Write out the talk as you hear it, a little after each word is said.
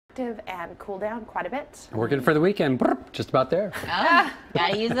And cool down quite a bit. Working for the weekend, just about there. Oh,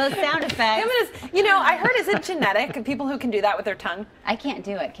 gotta use those sound effects. You know, I heard, is it genetic? People who can do that with their tongue? I can't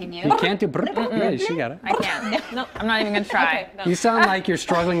do it. Can you? You can't do yeah, she got it. I can't. No, I'm not even gonna try. Okay, no. You sound like you're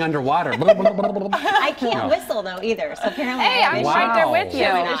struggling underwater. I can't whistle though either. So apparently, Hey, I'm right there with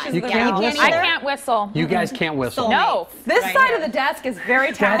you. You can't whistle. I can't whistle. You guys can't whistle. No. This side of the desk is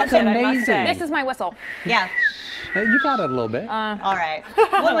very talented. That's I must say. amazing. This is my whistle. Yeah. You got it a little bit. All right.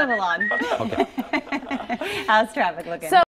 We'll move along. Okay. How's traffic looking? So